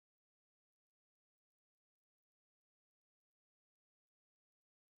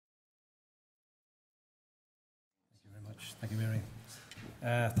much. Thank you, Mary.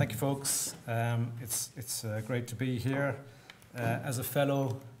 Thank you, folks. It's great to be here as a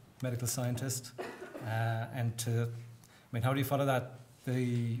fellow medical scientist, and how do you follow that?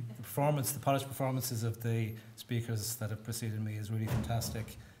 The polished performances of the speakers that have preceded me is really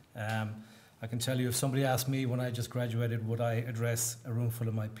fantastic. I can tell you, if somebody asked me when I just graduated, would I address a room full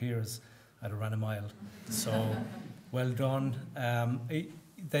of my peers, I'd have ran a mile. So, well done.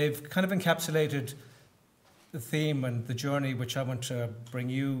 They've kind of encapsulated the theme and the journey which I want to bring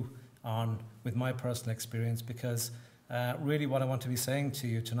you on with my personal experience, because really what I want to be saying to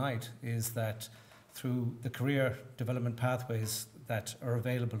you tonight is that through the career development pathways that are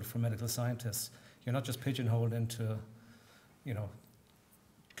available for medical scientists, you're not just pigeonholed into,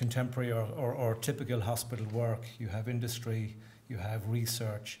 contemporary or typical hospital work. You have industry, you have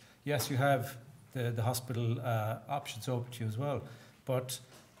research. Yes, you have the hospital options open to you as well, but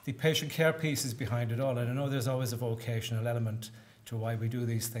the patient care piece is behind it all. And I know there's always a vocational element to why we do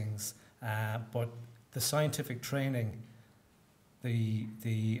these things, but the scientific training,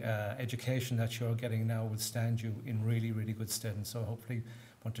 the education that you're getting now will stand you in really, really good stead. And so hopefully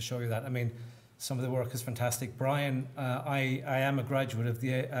I want to show you that. I mean, some of the work is fantastic. Brian, I am a graduate of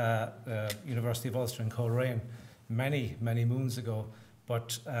the University of Ulster in Coleraine many, many moons ago,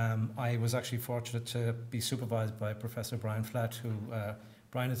 but I was actually fortunate to be supervised by Professor Brian Flatt, who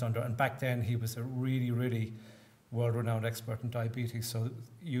Brian is under, and back then he was a really, really world-renowned expert in diabetes. So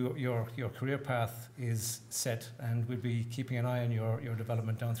your career path is set, and we'll be keeping an eye on your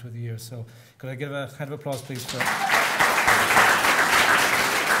development down through the years. So could I give a hand of applause, please, for...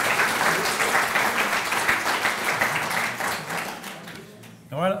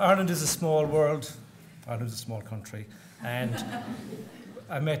 Now, Ireland is a small world. Ireland is a small country. And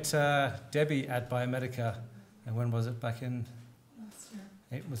I met Debbie at Biomedica, and when was it? Back in...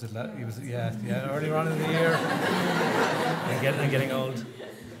 earlier on in the year. I'm getting old.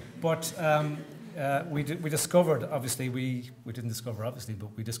 But we discovered, obviously, we didn't discover, obviously, but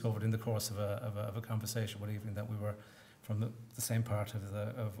we discovered in the course of a conversation one evening that we were from the same part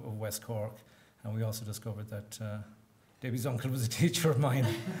of West Cork, and we also discovered that Debbie's uncle was a teacher of mine,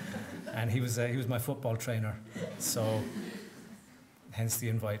 and he was my football trainer. So, hence the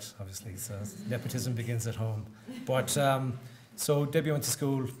invite, obviously. So nepotism begins at home. But so Debbie went to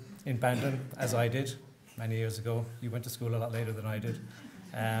school in Bandon, as I did many years ago. You went to school a lot later than I did.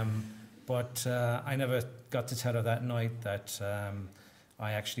 But I never got to tell her that night that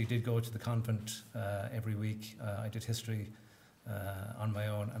I actually did go to the convent every week. I did history on my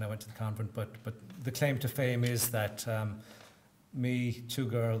own, and I went to the convent. But the claim to fame is that me, two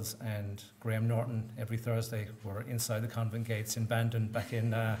girls, and Graham Norton every Thursday were inside the convent gates in Bandon back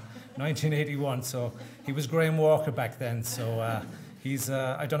in 1981. So he was Graham Walker back then. So he's,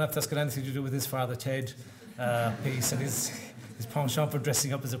 I don't know if that's got anything to do with his father Ted piece and his penchant for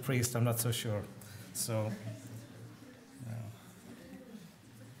dressing up as a priest. I'm not so sure. So,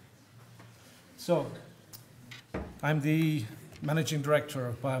 so I'm the Managing Director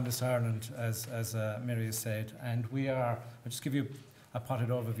of Biomis Ireland, as Mary has said, and I'll just give you a potted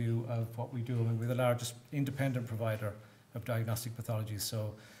overview of what we do. I mean, we're the largest independent provider of diagnostic pathology,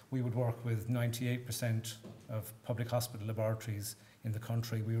 so we would work with 98% of public hospital laboratories in the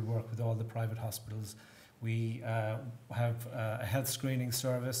country. We would work with all the private hospitals. We have a health screening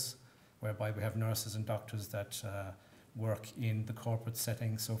service whereby we have nurses and doctors that work in the corporate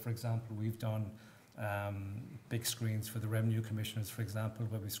setting. So, for example, we've done big screens for the revenue commissioners, for example,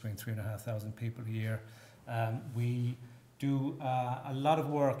 where we screen 3,500 people a year. We do a lot of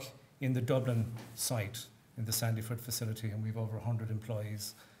work in the Dublin site, in the Sandyford facility, and we have over 100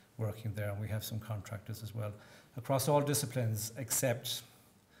 employees working there, and we have some contractors as well, across all disciplines except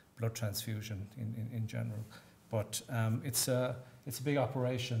blood transfusion in general. But it's a big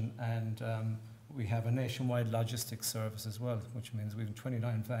operation, and we have a nationwide logistics service as well, which means we have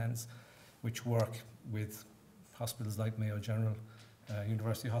 29 vans which work with hospitals like Mayo General,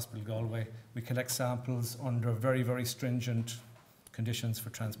 University Hospital Galway. We collect samples under very, very stringent conditions for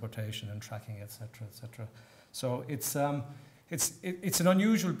transportation and tracking, etc., etc. So it's an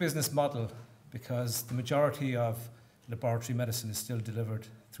unusual business model, because the majority of laboratory medicine is still delivered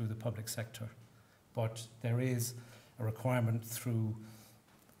through the public sector, but there is a requirement through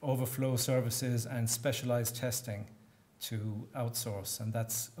overflow services and specialized testing to outsource, and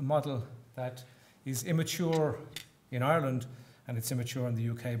that's a model that is immature in Ireland and it's immature in the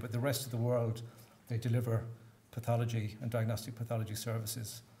UK, but the rest of the world, they deliver pathology and diagnostic pathology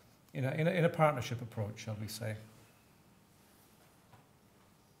services in a partnership approach, shall we say.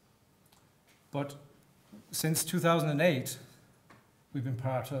 But since 2008, we've been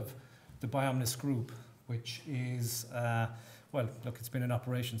part of the Biomis Group, which is, well, look, it's been in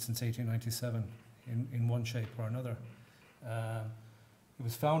operation since 1897 in one shape or another. It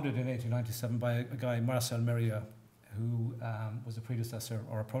was founded in 1897 by a guy, Marcel Mérieux, who was a predecessor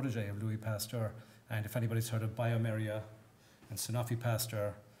or a protege of Louis Pasteur. And if anybody's heard of Biomérieux and Sanofi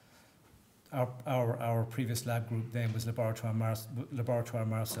Pasteur, our previous lab group name was Laboratoire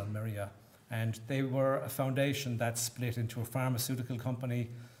Marcel Mérieux. And they were a foundation that split into a pharmaceutical company,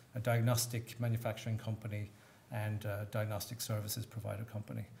 a diagnostic manufacturing company, and a diagnostic services provider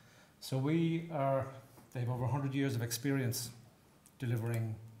company. So they have over 100 years of experience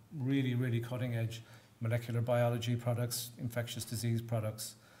delivering really, really cutting edge molecular biology products, infectious disease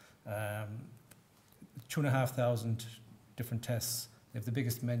products, 2,500 different tests. They have the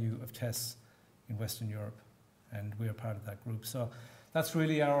biggest menu of tests in Western Europe, and we are part of that group. So that's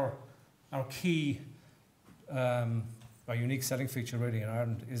really our key, our unique selling feature really in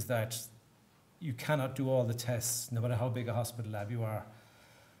Ireland is that you cannot do all the tests, no matter how big a hospital lab you are.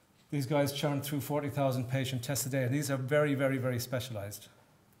 These guys churn through 40,000 patient tests a day, and these are very, very, very specialized.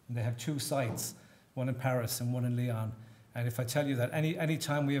 And they have 2 sites, one in Paris and one in Lyon. And if I tell you that any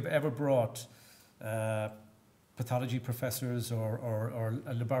time we have ever brought pathology professors or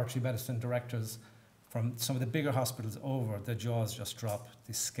laboratory medicine directors from some of the bigger hospitals over, their jaws just drop,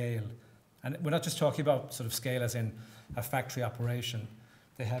 the scale. And we're not just talking about sort of scale as in a factory operation.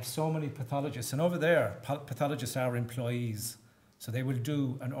 They have so many pathologists, and over there, pathologists are employees. So they will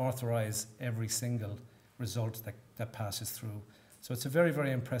do and authorize every single result that passes through. So it's a very,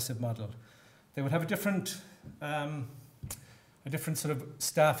 very impressive model. They would have a different sort of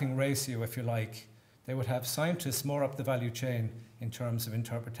staffing ratio, if you like. They would have scientists more up the value chain in terms of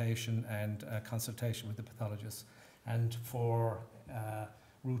interpretation and consultation with the pathologists. And for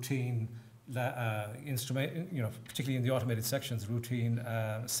routine instrument, particularly in the automated sections, routine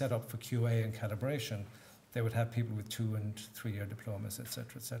setup for QA and calibration, they would have people with 2- and 3-year diplomas, et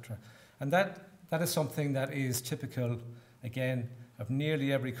cetera, and that is something that is typical, again, of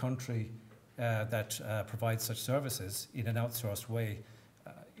nearly every country that provides such services in an outsourced way.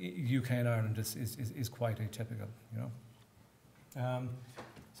 UK and Ireland is quite atypical,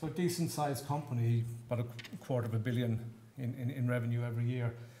 So a decent-sized company, about $250 million in revenue every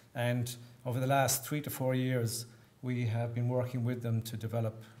year, and over the last 3 to 4 years, we have been working with them to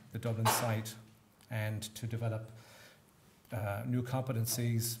develop the Dublin site and to develop new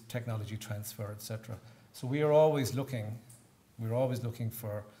competencies, technology transfer, etc. So we are always looking. We're always looking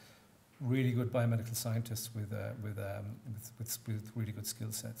for really good biomedical scientists with really good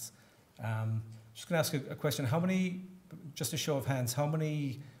skill sets. Just going to ask a question. How many, just a show of hands, how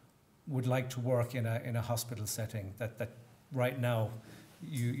many would like to work in a hospital setting that right now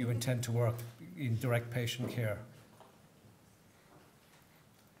you intend to work in direct patient care?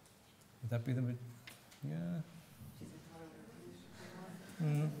 Would that be the? Yeah.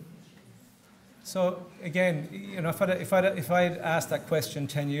 So again, if I'd asked that question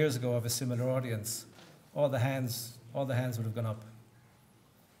 10 years ago of a similar audience, all the hands would have gone up.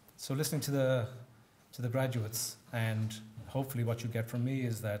 So listening to the graduates, and hopefully what you get from me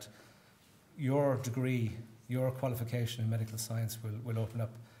is that your degree, your qualification in medical science will open up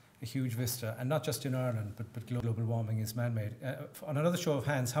a huge vista, and not just in Ireland, but global warming is man-made. On another show of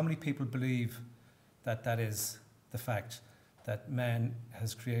hands, how many people believe that is the fact that man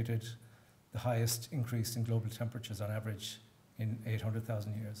has created the highest increase in global temperatures on average in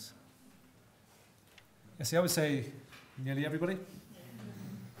 800,000 years? Yeah, see, I would say nearly everybody.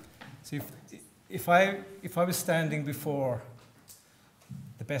 See, if I was standing before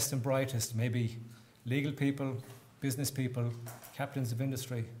the best and brightest, maybe legal people, business people, captains of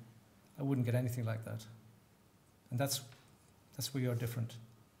industry, I wouldn't get anything like that. And that's where you're different.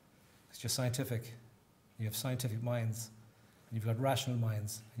 Because you're scientific, you have scientific minds, and you've got rational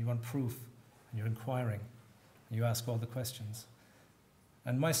minds, and you want proof, and you're inquiring, and you ask all the questions.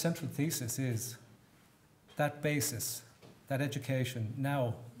 And my central thesis is that basis, that education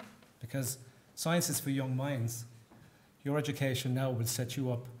now, because science is for young minds, your education now will set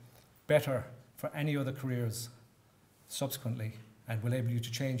you up better for any other careers subsequently, and will enable you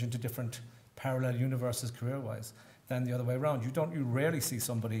to change into different parallel universes career-wise than the other way around. You rarely see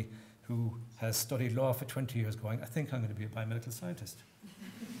somebody who has studied law for 20 years going, I think I'm going to be a biomedical scientist.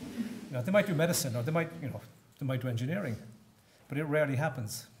 They might do medicine, or they might do engineering, but it rarely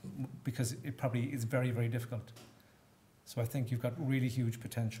happens because it probably is very, very difficult. So I think you've got really huge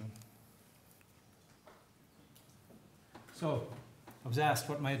potential. So I was asked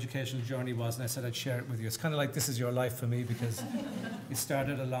what my educational journey was, and I said I'd share it with you. It's kind of like this is your life for me, because it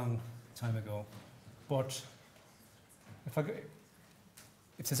started a long time ago. But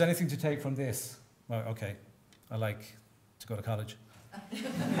if there's anything to take from this, well, okay, I like to go to college.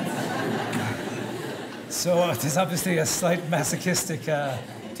 So there's obviously a slight masochistic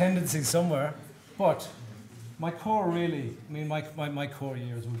tendency somewhere, but my core really, I mean, my core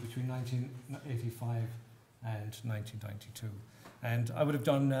years were between 1985 and 1992. And I would have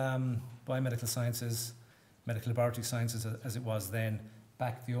done biomedical sciences, medical laboratory sciences as it was then,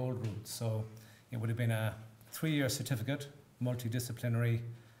 back the old route. So it would have been a 3-year certificate, multidisciplinary,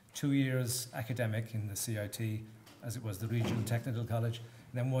 2 years academic in the CIT, as it was the regional technical college,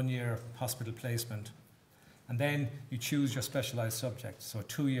 and then 1 year hospital placement. And then you choose your specialized subject, so a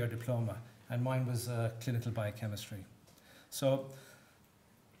 2-year diploma, and mine was clinical biochemistry. So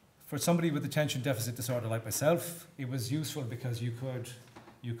for somebody with attention deficit disorder like myself, it was useful because you could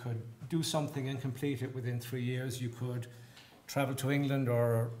do something and complete it within 3 years. You could travel to England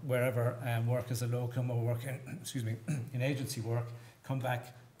or wherever and work as a locum or work in, in agency work, come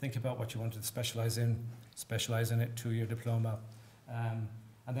back, think about what you wanted to specialize in it, 2-year diploma.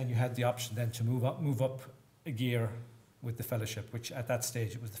 And then you had the option then to move up a gear with the fellowship, which at that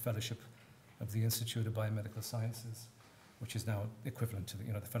stage it was the fellowship of the Institute of Biomedical Sciences, which is now equivalent to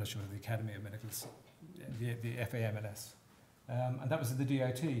the fellowship of the Academy of Medical, the FAMNS. And that was at the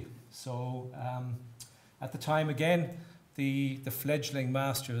DIT. So at the time, again, the fledgling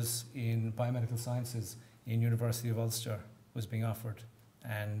masters in biomedical sciences in University of Ulster was being offered.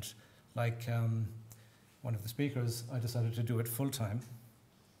 And like one of the speakers, I decided to do it full time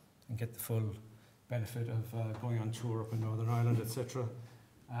and get the full benefit of going on tour up in Northern Ireland, etc.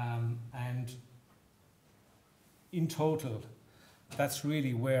 And in total, that's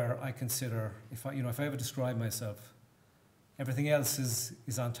really where I consider, if I ever describe myself, everything else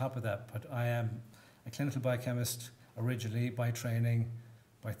is on top of that. But I am a clinical biochemist originally by training,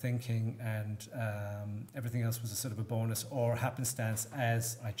 by thinking, and everything else was a sort of a bonus or happenstance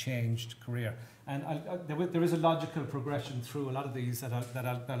as I changed career. And there is a logical progression through a lot of these that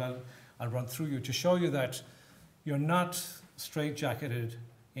I'll run through you to show you that you're not straitjacketed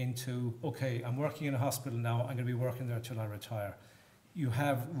into, okay, I'm working in a hospital now, I'm going to be working there till I retire. You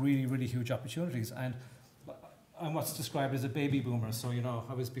have really, really huge opportunities. And I'm what's described as a baby boomer. So,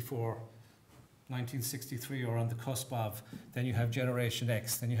 I was before 1963 or on the cusp of, then you have Generation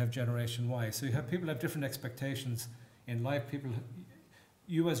X, then you have Generation Y. So you have people have different expectations in life.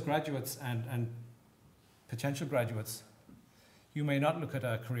 You as graduates and potential graduates, you may not look at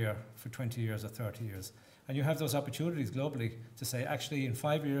a career for 20 years or 30 years. And you have those opportunities globally to say, actually, in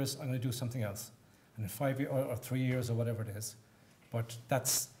 5 years, I'm going to do something else. And in 5 years or 3 years or whatever it is. But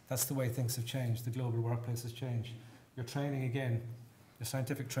that's the way things have changed. The global workplace has changed. Your training, again, your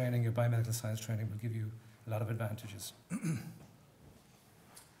scientific training, your biomedical science training will give you a lot of advantages.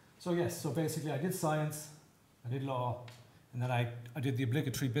 So basically I did science, I did law, and then I did the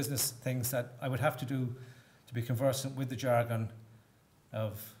obligatory business things that I would have to do to be conversant with the jargon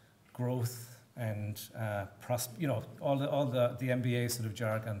of growth and all the MBA sort of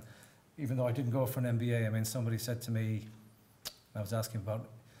jargon. Even though I didn't go for an MBA, I mean, somebody said to me, I was asking about,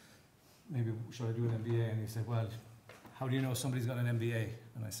 maybe should I do an MBA? And he said, well, how do you know somebody's got an MBA?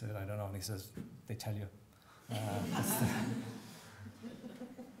 And I said, I don't know. And he says, they tell you.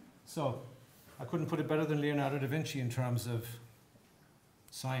 So I couldn't put it better than Leonardo da Vinci in terms of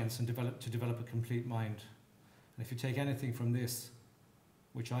science and to develop a complete mind. And if you take anything from this,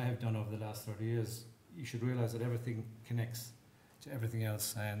 which I have done over the last 30 years, you should realize that everything connects to everything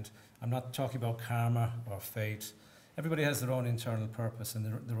else. And I'm not talking about karma or fate. Everybody has their own internal purpose and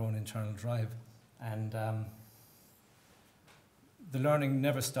their own internal drive. And the learning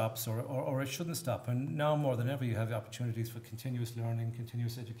never stops, or it shouldn't stop. And now more than ever, you have the opportunities for continuous learning,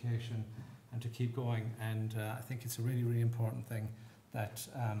 continuous education, and to keep going. And I think it's a really, really important thing that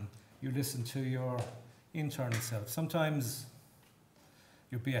you listen to your internal self. Sometimes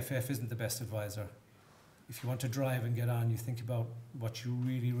your BFF isn't the best advisor. If you want to drive and get on, you think about what you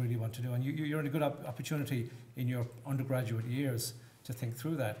really, really want to do. And you're in a good opportunity in your undergraduate years to think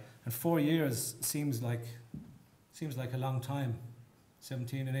through that. And 4 years seems like a long time.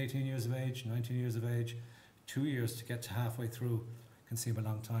 17 and 18 years of age, 19 years of age, 2 years to get to halfway through can seem a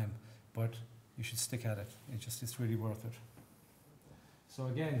long time. But you should stick at it. It's really worth it. So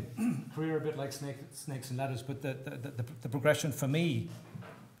again, career a bit like snakes and ladders, but the progression for me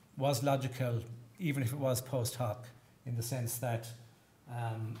was logical, even if it was post hoc, in the sense that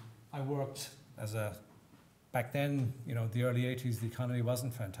I worked as back then, the early 80s, the economy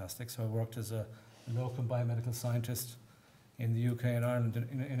wasn't fantastic, so I worked as a locum biomedical scientist in the UK and Ireland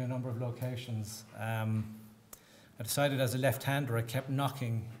in a number of locations. I decided as a left-hander, I kept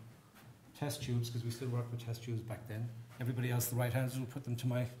knocking test tubes, because we still worked with test tubes back then. Everybody else, the right-handers, would put them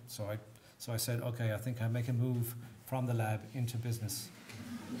to so I So I said, okay, I think I'll make a move from the lab into business.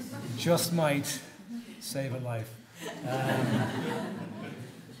 Just might save a life.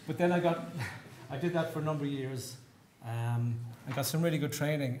 But then I did that for a number of years. I got some really good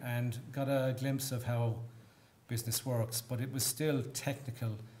training and got a glimpse of how business works, but it was still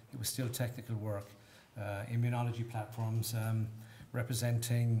technical. It was still technical work. Immunology platforms,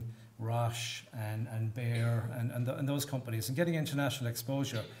 representing Roche and Bayer and those companies, and getting international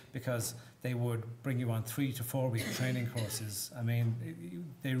exposure, because they would bring you on 3 to 4 week training courses. I mean,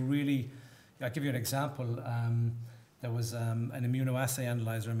 they really, I'll give you an example. There was an immunoassay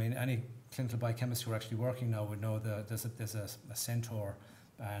analyzer. I mean, any clinical biochemists who are actually working now would know that there's a Centaur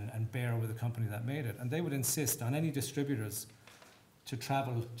and Bayer were the company that made it. And they would insist on any distributors to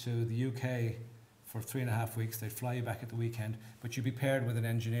travel to the UK for 3.5 weeks. They'd fly you back at the weekend, but you'd be paired with an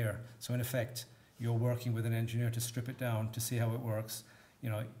engineer. So in effect, you're working with an engineer to strip it down, to see how it works. You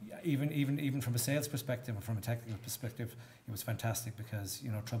know, even from a sales perspective or from a technical perspective, it was fantastic, because,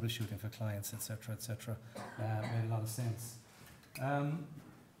 you know, troubleshooting for clients, etc., made a lot of sense.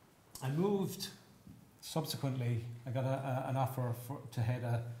 I moved subsequently. I got an offer to head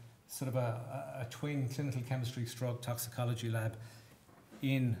a sort of a twin clinical chemistry stroke toxicology lab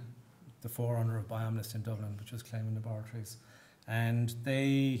in the forerunner of Biomnist in Dublin, which was Clayman Laboratories. And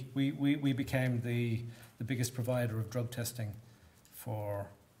we became the biggest provider of drug testing for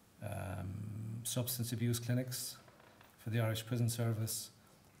substance abuse clinics, for the Irish Prison Service,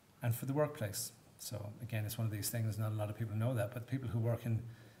 and for the workplace. So again, it's one of these things, not a lot of people know that, but people who work in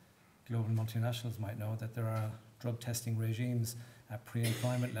global multinationals might know that there are drug testing regimes at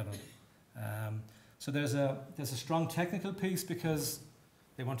pre-employment level. So there's a strong technical piece, because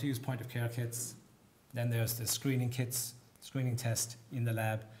they want to use point-of-care kits. Then there's the screening kits, screening test in the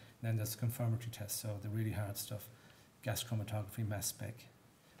lab. And then there's the confirmatory test, so the really hard stuff, gas chromatography, mass spec.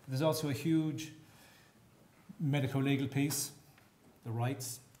 But there's also a huge medico-legal piece, the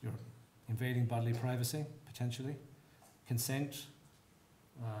rights, you're invading bodily privacy, potentially, consent,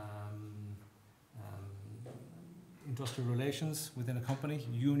 industrial relations within a company,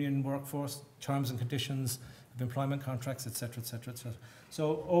 union workforce, terms and conditions of employment contracts, etc., etc., etc.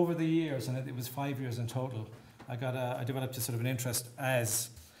 So over the years, and it was 5 years in total, I developed a sort of an interest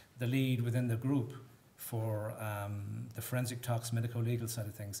as the lead within the group for the forensic tox medical legal side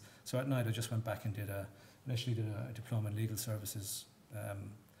of things. So at night I just went back and initially did a diploma in legal services,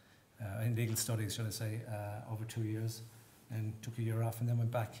 in legal studies, shall I say, over 2 years, and took a year off and then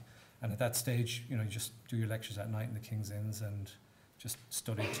went back. And at that stage, you know, you just do your lectures at night in the King's Inns and just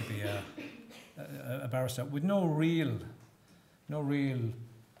studied to be a barrister with no real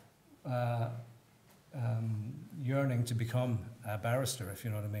yearning to become a barrister, if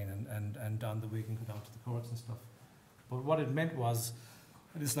you know what I mean, and don the wig and go down to the courts and stuff. But what it meant was,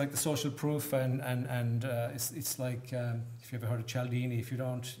 it's like the social proof, and it's like, if you ever heard of Cialdini, if you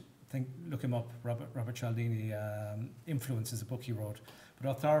don't, look him up. Robert Cialdini, Influence is a book he wrote. But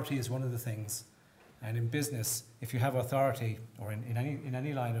authority is one of the things. And in business, if you have authority, or in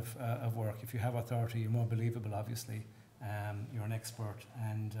any line of work, if you have authority, you're more believable, obviously. You're an expert.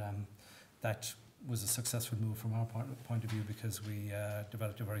 And that was a successful move from our point of view, because we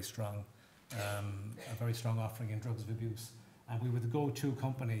developed a very strong offering in drugs of abuse. And we were the go-to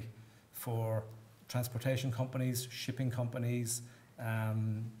company for transportation companies, shipping companies,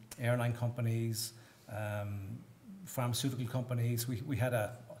 airline companies, pharmaceutical companies. We had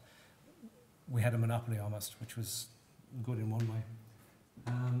a monopoly almost, which was good in one way.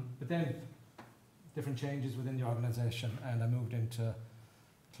 But then different changes within the organisation, and I moved into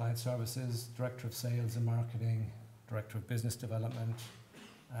client services, director of sales and marketing, director of business development.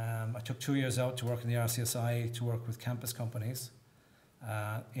 I took 2 years out to work in the RCSI, to work with campus companies.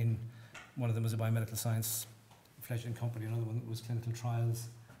 One of them was a biomedical science fledgling company, another one was clinical trials.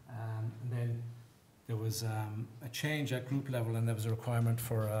 And then there was a change at group level, and there was a requirement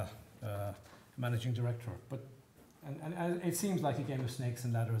for a managing director. And it seems like a game of snakes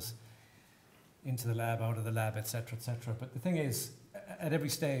and ladders, into the lab, out of the lab, etc., etc. But the thing is, at every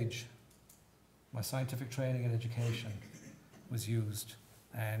stage, my scientific training and education was used.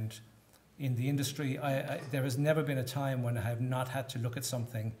 And in the industry, there has never been a time when I have not had to look at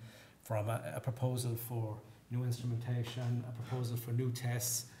something from a proposal for new instrumentation, a proposal for new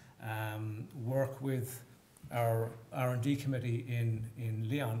tests, work with our R&D committee in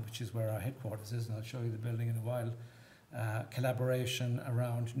Lyon, which is where our headquarters is, and I'll show you the building in a while. Collaboration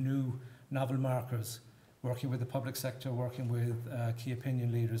around new novel markers, working with the public sector, working with key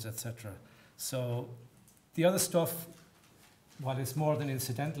opinion leaders, etc. So the other stuff, while it's more than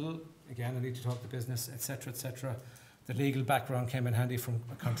incidental, again, I need to talk to business, etc., etc., The legal background came in handy from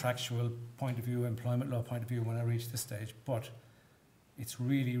a contractual point of view, employment law point of view when I reached this stage. But it's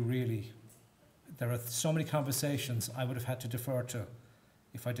really, really, there are so many conversations I would have had to defer to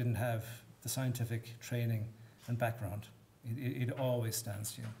if I didn't have the scientific training and background. It always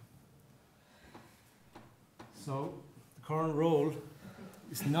stands to you. So the current role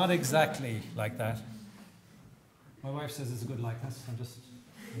is not exactly like that. My wife says it's a good likeness. I'm just,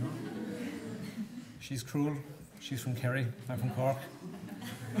 you know. She's cruel. She's from Kerry. I'm from Cork.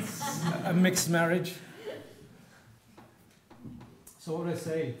 A mixed marriage. So what would I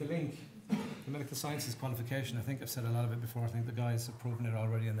say? The link, the medical sciences qualification, I think I've said a lot of it before. I think the guys have proven it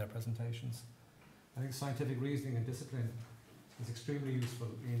already in their presentations. I think scientific reasoning and discipline is extremely useful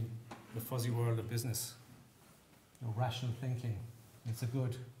in the fuzzy world of business. You know, rational thinking. It's a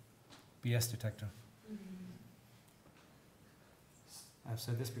good BS detector. I've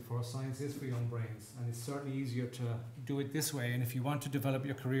said this before, science is for young brains, and it's certainly easier to do it this way. And if you want to develop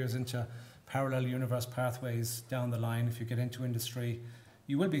your careers into parallel universe pathways down the line, if you get into industry,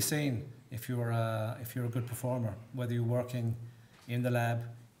 you will be seen if you're a good performer, whether you're working in the lab,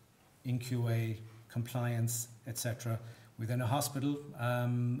 in QA, compliance, etc. Within a hospital,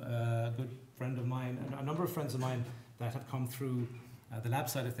 a good friend of mine, and a number of friends of mine that have come through the lab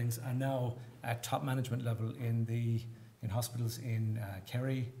side of things are now at top management level in hospitals in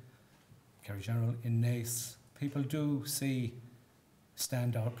Kerry General, in Naas. People do see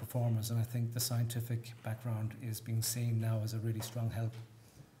standout performers, and I think the scientific background is being seen now as a really strong help.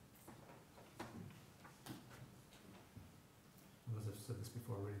 As I've said this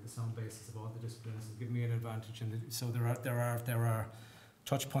before already, the sound basis of all the disciplines has given me an advantage, and so there are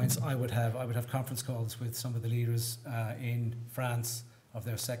touch points I would have conference calls with some of the leaders in France of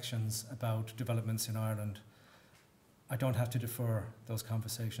their sections about developments in Ireland. I don't have to defer those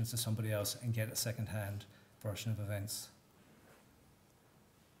conversations to somebody else and get a second-hand version of events.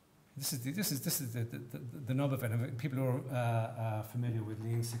 This is the nub of it. I mean, people who are familiar with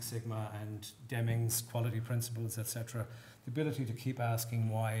Lean Six Sigma and Deming's quality principles, etc., the ability to keep asking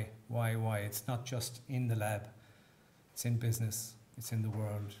why. It's not just in the lab, it's in business, it's in the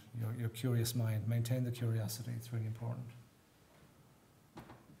world. Your curious mind, maintain the curiosity, it's really important.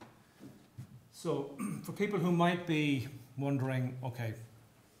 So for people who might be wondering, okay,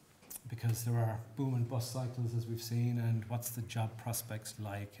 because there are boom and bust cycles as we've seen, and what's the job prospects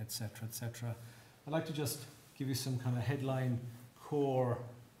like, etc., etc., I'd like to just give you some kind of headline core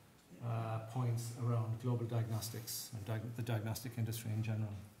points around global diagnostics and the diagnostic industry in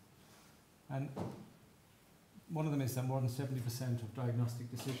general. And one of them is that more than 70% of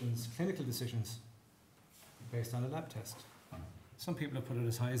diagnostic decisions, clinical decisions, are based on a lab test. Some people have put it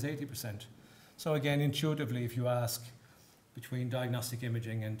as high as 80%. So again, intuitively, if you ask between diagnostic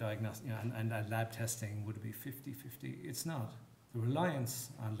imaging and lab testing, would it be 50-50? It's not. The reliance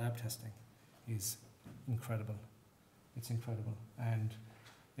on lab testing is incredible. It's incredible. And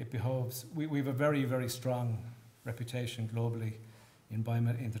it behoves, we have a very, very strong reputation globally in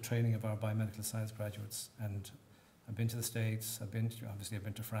the training of our biomedical science graduates. And I've been to the States, I've been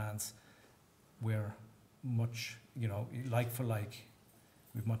to France. We're much, like for like,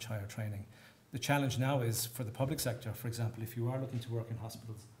 with much higher training. The challenge now is for the public sector, for example, if you are looking to work in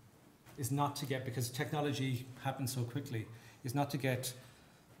hospitals, is not to get, because technology happens so quickly, is not to get,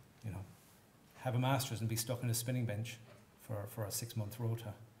 have a master's and be stuck in a spinning bench for a 6-month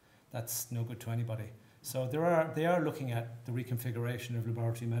rota. That's no good to anybody. So they are looking at the reconfiguration of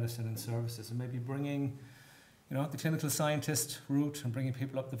laboratory medicine and services, and maybe bringing, the clinical scientist route and bringing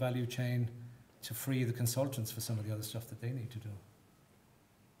people up the value chain to free the consultants for some of the other stuff that they need to do.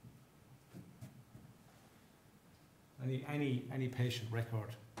 Any patient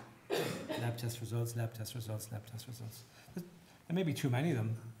record, lab test results, lab test results, lab test results. There may be too many of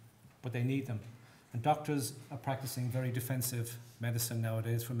them, but they need them. And doctors are practicing very defensive medicine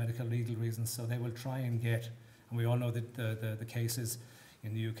nowadays for medical legal reasons, so they will try and get, and we all know that the cases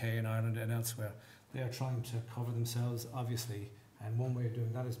in the UK and Ireland and elsewhere, they are trying to cover themselves, obviously, and one way of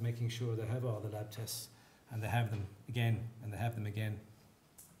doing that is making sure they have all the lab tests, and they have them again, and they have them again.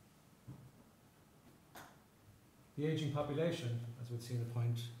 The ageing population, as we'll see in the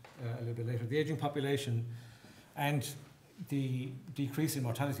point a little bit later, the ageing population and the decrease in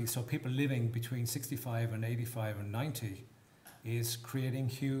mortality, so people living between 65 and 85 and 90, is creating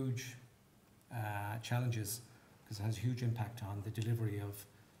huge challenges, because it has a huge impact on the delivery of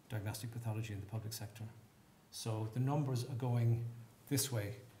diagnostic pathology in the public sector. So the numbers are going this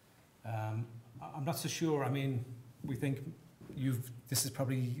way. I'm not so sure. I mean, we think will this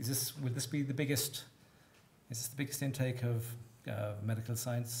be the biggest? Is this the biggest intake of medical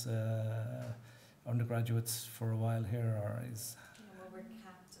science undergraduates for a while here, or is... Well, we're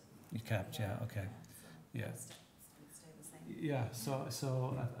capped. You're capped, yeah, okay. So Yeah. Stay the same. Yeah, so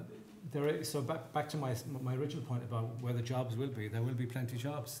back to my original point about where the jobs will be. There will be plenty of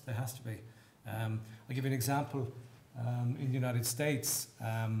jobs. There has to be. I'll give you an example. In the United States,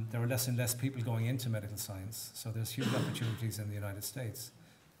 there are less and less people going into medical science, so there's huge opportunities in the United States.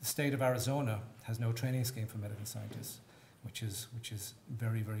 The state of Arizona has no training scheme for medical scientists, which is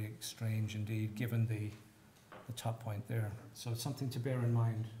very, very strange indeed, given the top point there. So it's something to bear in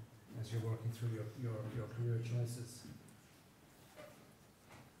mind as you're working through your career choices.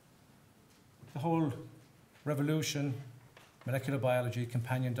 The whole revolution, molecular biology,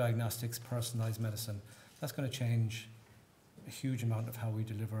 companion diagnostics, personalized medicine, that's going to change a huge amount of how we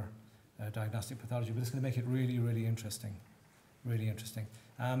deliver diagnostic pathology, but it's going to make it really, really interesting. Really interesting.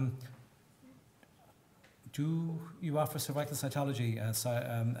 Do you offer cervical cytology and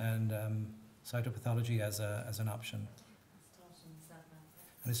cytopathology as an option?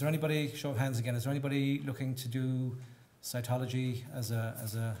 And is there anybody, show of hands again, is there anybody looking to do cytology as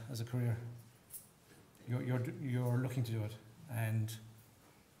a career? You're looking to do it, and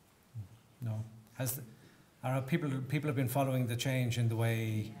no, people have been following the change in the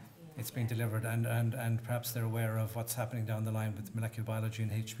way it's been delivered, and perhaps they're aware of what's happening down the line with molecular biology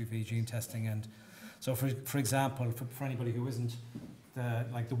and HPV gene testing. And so, for example, for anybody who isn't,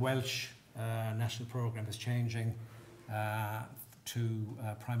 the Welsh national program is changing to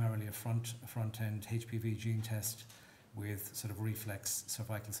primarily a front-end HPV gene test with sort of reflex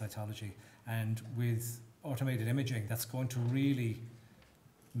cervical cytology, and with automated imaging, that's going to really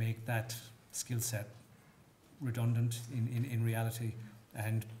make that skill set redundant in reality.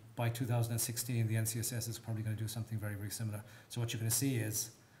 And by 2016, the NCSS is probably going to do something very, very similar. So what you're going to see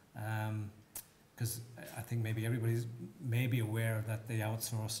is, because I think maybe everybody's maybe aware that they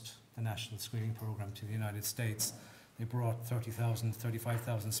outsourced the national screening program to the United States. They brought 30,000,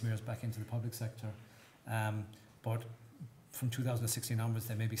 35,000 smears back into the public sector. But from 2016 onwards,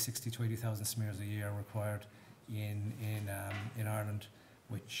 there may be 60 to 80,000 smears a year required in Ireland,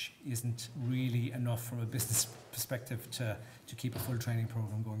 which isn't really enough from a business perspective to keep a full training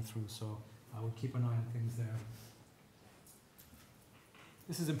program going through. So I would keep an eye on things there.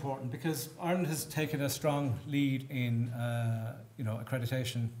 This is important because Ireland has taken a strong lead in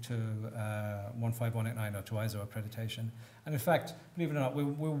accreditation to 15189 or to ISO accreditation. And in fact, believe it or not,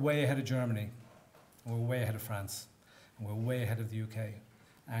 we're way ahead of Germany, and we're way ahead of France, and we're way ahead of the UK,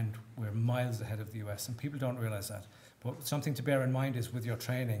 and we're miles ahead of the US, and people don't realize that. But something to bear in mind is with your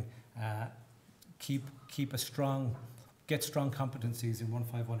training, get strong competencies in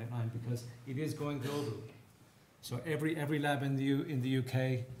 15189 because it is going global. So every lab in the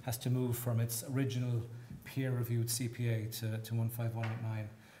UK has to move from its original peer-reviewed CPA to 15189.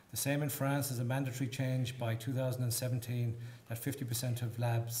 The same in France. There's a mandatory change by 2017 that 50% of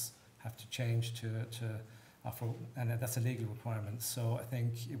labs have to change to offer, and that's a legal requirement. So I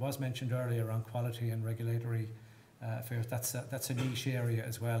think it was mentioned earlier around quality and regulatory affairs. That's a niche area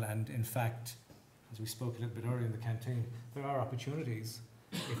as well. And in fact, as we spoke a little bit earlier in the canteen, there are opportunities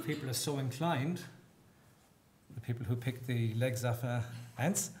if people are so inclined. The people who pick the legs off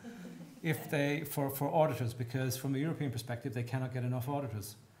ants, if they for auditors, because from a European perspective they cannot get enough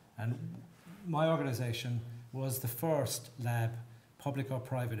auditors. And my organisation was the first lab, public or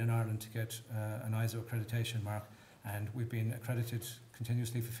private, in Ireland to get an ISO accreditation mark, and we've been accredited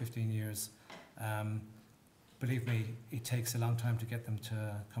continuously for 15 years. Believe me, it takes a long time to get them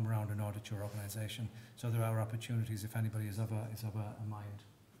to come around and audit your organisation. So there are opportunities if anybody is of a mind.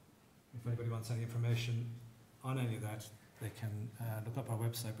 If anybody wants any information on any of that, they can look up our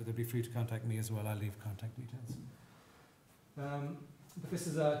website, but they'll be free to contact me as well. I'll leave contact details. But this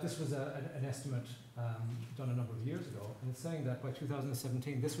was an estimate done a number of years ago, and it's saying that by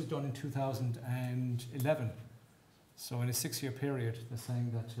 2017, this was done in 2011. So in a 6-year period, they're saying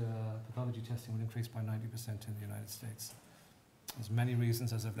that pathology testing will increase by 90% in the United States. There's many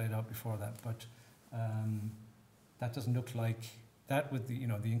reasons, as I've laid out before that, but that doesn't look like that with the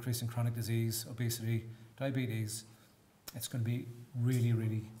increase in chronic disease, obesity, diabetes. It's going to be really,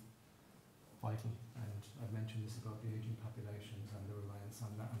 really vital. And I've mentioned this about the aging populations and the reliance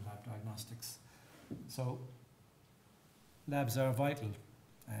on lab diagnostics. So labs are vital,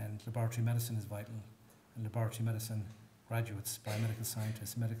 and laboratory medicine is vital. And laboratory medicine graduates, biomedical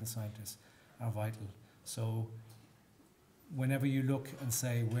scientists, medical scientists are vital. So whenever you look and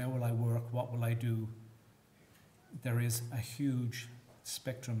say, where will I work, what will I do, there is a huge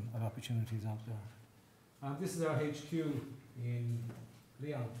spectrum of opportunities out there. This is our HQ in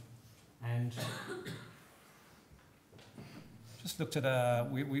Lyon, and just looked at,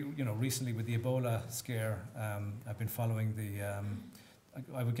 recently with the Ebola scare, I've been following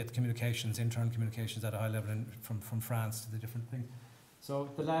I would get communications, internal communications at a high level from France to the different things. So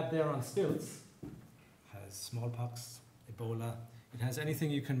the lab there on stilts has smallpox, Ebola. It has anything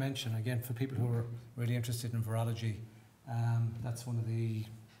you can mention. Again, for people who are really interested in virology, that's one of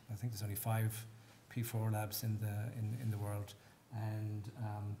I think there's only 5 P4 labs in the world, and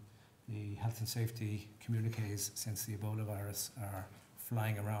the health and safety communiques since the Ebola virus are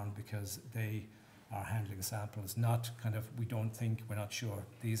flying around because they are handling samples, not kind of, we don't think, we're not sure.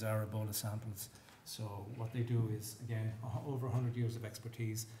 These are Ebola samples. So what they do is, again, over 100 years of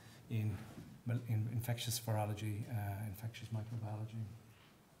expertise in infectious virology, infectious microbiology.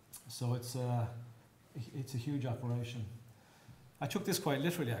 So it's a huge operation. I took this quite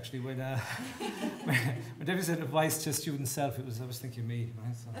literally, actually, when David said advice to student self, I was thinking me,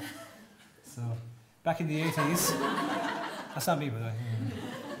 right? So back in the 80s, that's not me, by the way.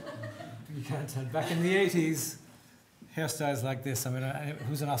 You can't tell. Back in the 80s, hairstyles like this, I mean,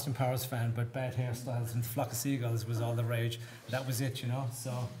 who's an Austin Powers fan, but bad hairstyles and Flock of Seagulls was all the rage. That was it,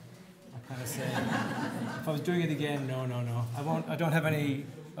 So I kind of say, if I was doing it again, no. I don't have any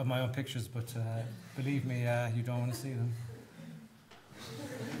of my own pictures, but believe me, you don't want to see them.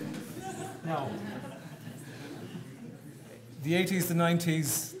 Now, the 80s, the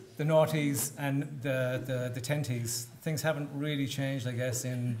 90s, the noughties, and the 10s, things haven't really changed, I guess,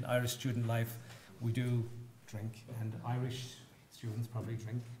 in Irish student life. We do drink, and Irish students probably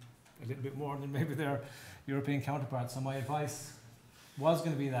drink a little bit more than maybe their European counterparts. So my advice was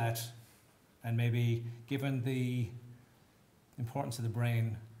going to be that, and maybe given the importance of the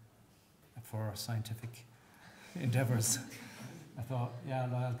brain for scientific endeavours, I thought, yeah,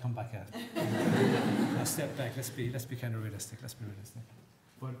 no, I'll come back out. I'll step back. Let's be kind of realistic. Let's be realistic.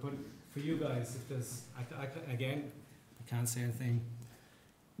 But for you guys, if there's, again, I can't say anything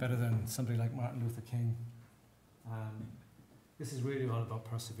better than somebody like Martin Luther King. This is really all about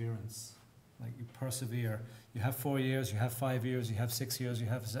perseverance. Like, you persevere. You have 4 years, you have 5 years, you have 6 years, you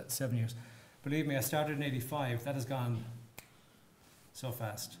have 7 years. Believe me, I started in '85. That has gone so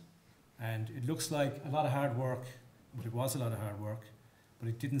fast. And it looks like a lot of hard work, but it was a lot of hard work, but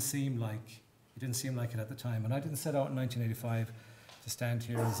it didn't seem like it at the time. And I didn't set out in 1985 to stand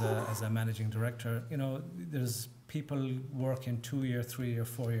here as a managing director. There's people work in 2-year, 3-year,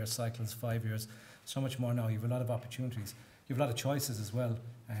 4-year cycles, 5 years, so much more now. You have a lot of opportunities. You have a lot of choices as well,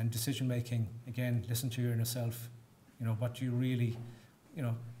 and decision making. Again, listen to your inner self. What you really,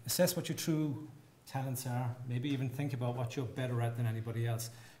 assess what your true talents are. Maybe even think about what you're better at than anybody else.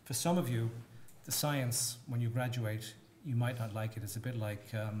 For some of you, the science, when you graduate, you might not like it. It's a bit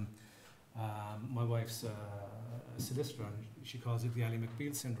like my wife's a solicitor, and she calls it the Ally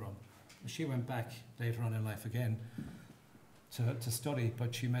McBeal syndrome. She went back later on in life again to study,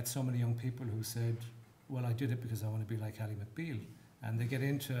 but she met so many young people who said, well, I did it because I want to be like Ally McBeal. And they get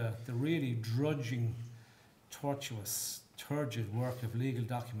into the really drudging, tortuous, turgid work of legal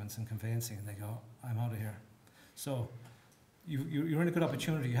documents and conveyancing, and they go, I'm out of here. So you're in a good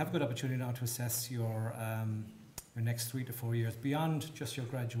opportunity. You have a good opportunity now to assess your next 3 to 4 years beyond just your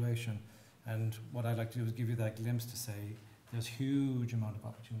graduation. And what I'd like to do is give you that glimpse to say there's huge amount of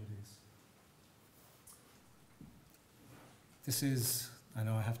opportunities. This is, I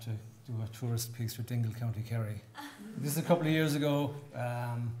know I have to do a tourist piece for Dingle, County Kerry. This is a couple of years ago.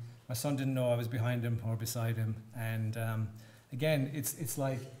 My son didn't know I was behind him or beside him. And again, it's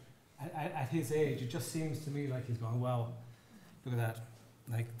like, at his age, it just seems to me like he's going, wow, look at that.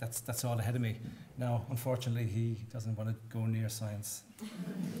 Like, that's all ahead of me. Now, unfortunately, he doesn't want to go near science.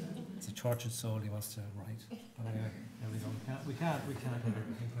 It's a tortured soul, he wants to write. But anyway, there we go. We can't have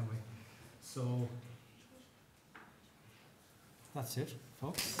everything, can we? So, that's it,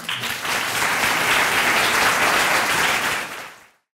 folks.